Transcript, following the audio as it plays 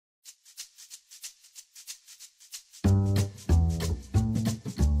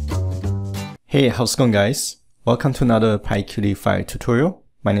Hey, how's it going, guys? Welcome to another PyQt5 tutorial.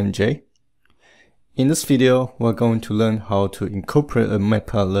 My name is Jay. In this video, we're going to learn how to incorporate a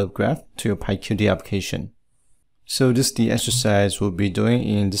Matplotlib graph to your PyQt application. So this is the exercise we'll be doing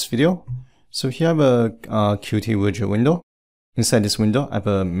in this video. So here I have a Qt widget window. Inside this window, I have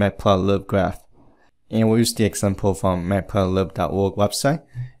a Matplotlib graph. And we'll use the example from matplotlib.org website.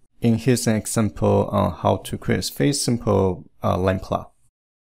 And here's an example on how to create a very simple line plot.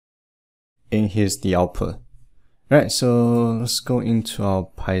 And here's the output. Right, so let's go into our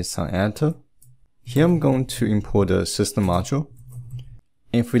Python editor. Here I'm going to import the system module.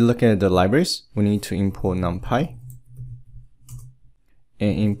 And if we look at the libraries, we need to import NumPy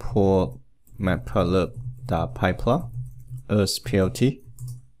and import matplotlib.pyplot as PLT.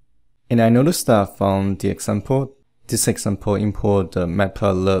 And I noticed that from the example, this example import the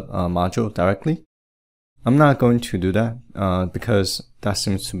Matplotlib module directly. I'm not going to do that because that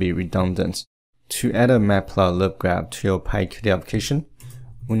seems to be redundant. To add a Matplotlib graph to your PyQt application,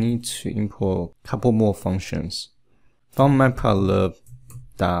 we need to import a couple more functions. From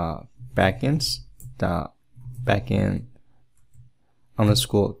matplotlib.backend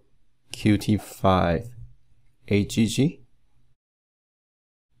underscore Qt5 agg.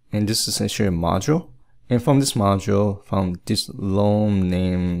 And this is actually a module. And from this module, from this long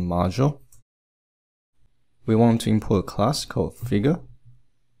name module, we want to import a class called figure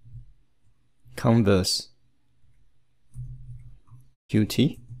canvas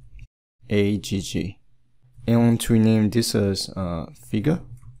Qt agg. And I want to rename this as figure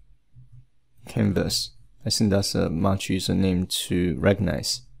canvas. I think that's a much easier name to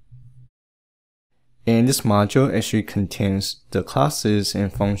recognize. And this module actually contains the classes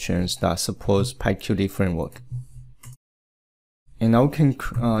and functions that supports PyQt framework. And now we can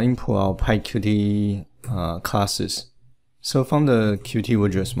import our PyQt classes. So from the Qt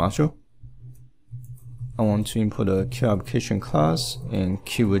widgets module, I want to import a QApplication class and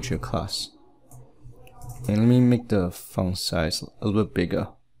QWidget class. And let me make the font size a little bit bigger.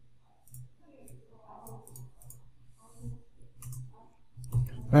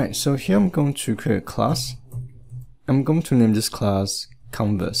 Alright, so here I'm going to create a class. I'm going to name this class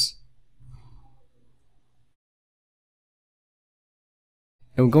Canvas.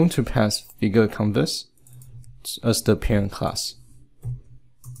 And we're going to pass figure canvas as the parent class.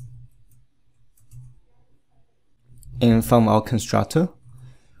 And from our constructor,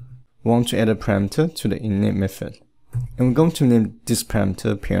 we want to add a parameter to the init method. And we're going to name this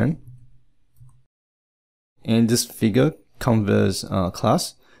parameter parent. And this figure canvas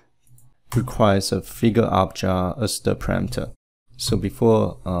class requires a figure object as the parameter. So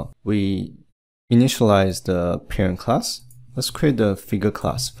before we initialize the parent class, let's create the figure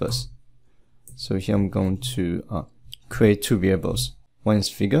class first. So here I'm going to create two variables. One is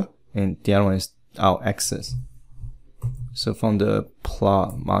figure and the other one is our axis. So from the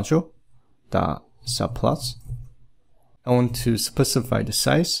plot module dot subplots, I want to specify the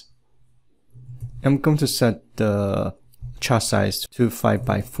size. I'm going to set the chart size to 5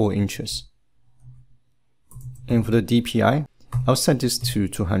 by 4 inches. And for the DPI, I'll set this to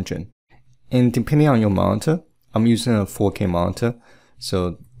 200. And depending on your monitor, I'm using a 4K monitor,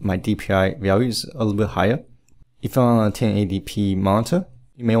 so my DPI value is a little bit higher. If I'm on a 1080p monitor,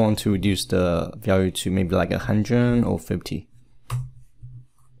 you may want to reduce the value to maybe like 100 or 50.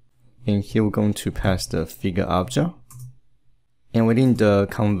 And here we're going to pass the figure object. And within the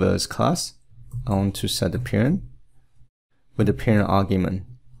canvas class, I want to set the parent with the parent argument.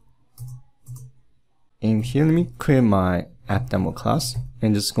 And here, let me create my app demo class.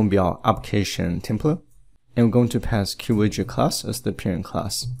 And this is going to be our application template. And we're going to pass QWidget class as the parent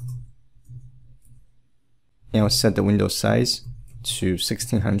class. And I'll set the window size to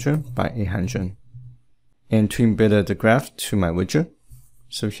 1600 by 800. And to embed the graph to my widget,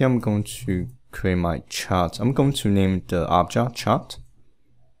 so here I'm going to create my chart. I'm going to name the object chart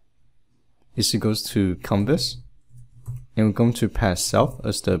is equals to canvas. And we're going to pass self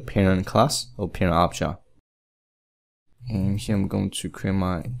as the parent class or parent object. And here I'm going to create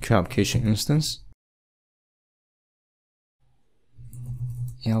my QApplication instance.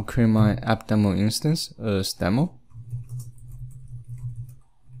 And I'll create my app demo instance as demo.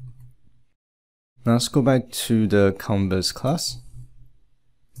 Now let's go back to the canvas class.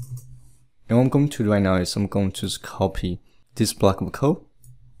 And what I'm going to do right now is I'm going to just copy this block of code.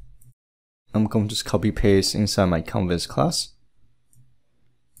 I'm going to just copy paste inside my canvas class.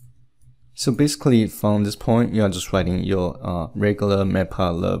 So basically from this point, you are just writing your regular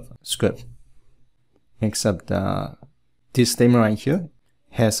Matplotlib script. Except that this statement right here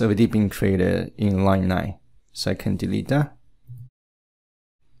has already been created in line 9. So I can delete that.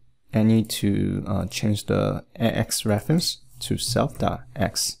 I need to change the x reference to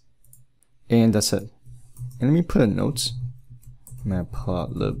self.x. And that's it. And let me put a note,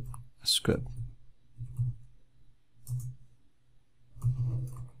 Matplotlib script.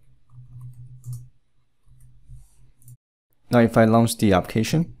 Now if I launch the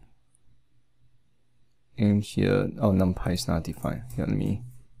application, in here, oh, numpy is not defined. Here, let me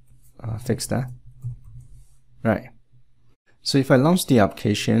fix that. Right. So if I launch the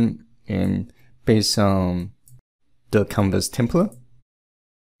application and based on the canvas template,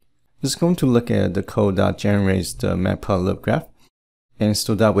 it's going to look at the code that generates the Matplotlib graph and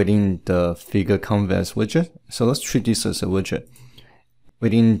store that within the figure canvas widget. So let's treat this as a widget.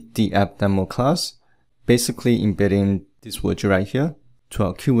 Within the app demo class, basically embedding this widget right here to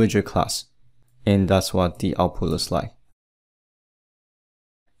our QWidget class. And that's what the output looks like.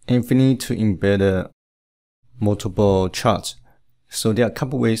 And if we need to embed multiple charts, so there are a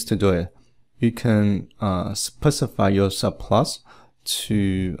couple ways to do it. You can specify your subplots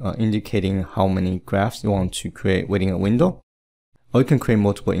to indicating how many graphs you want to create within a window, or you can create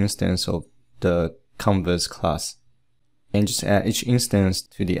multiple instances of the canvas class and just add each instance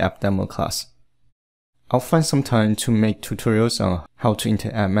to the app demo class. I'll find some time to make tutorials on how to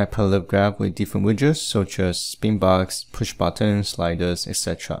interact Matplotlib Graph with different widgets such as spinbox, push buttons, sliders,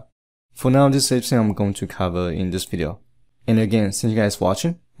 etc. For now, this is everything I'm going to cover in this video. And again, thank you guys for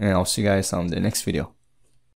watching, and I'll see you guys on the next video.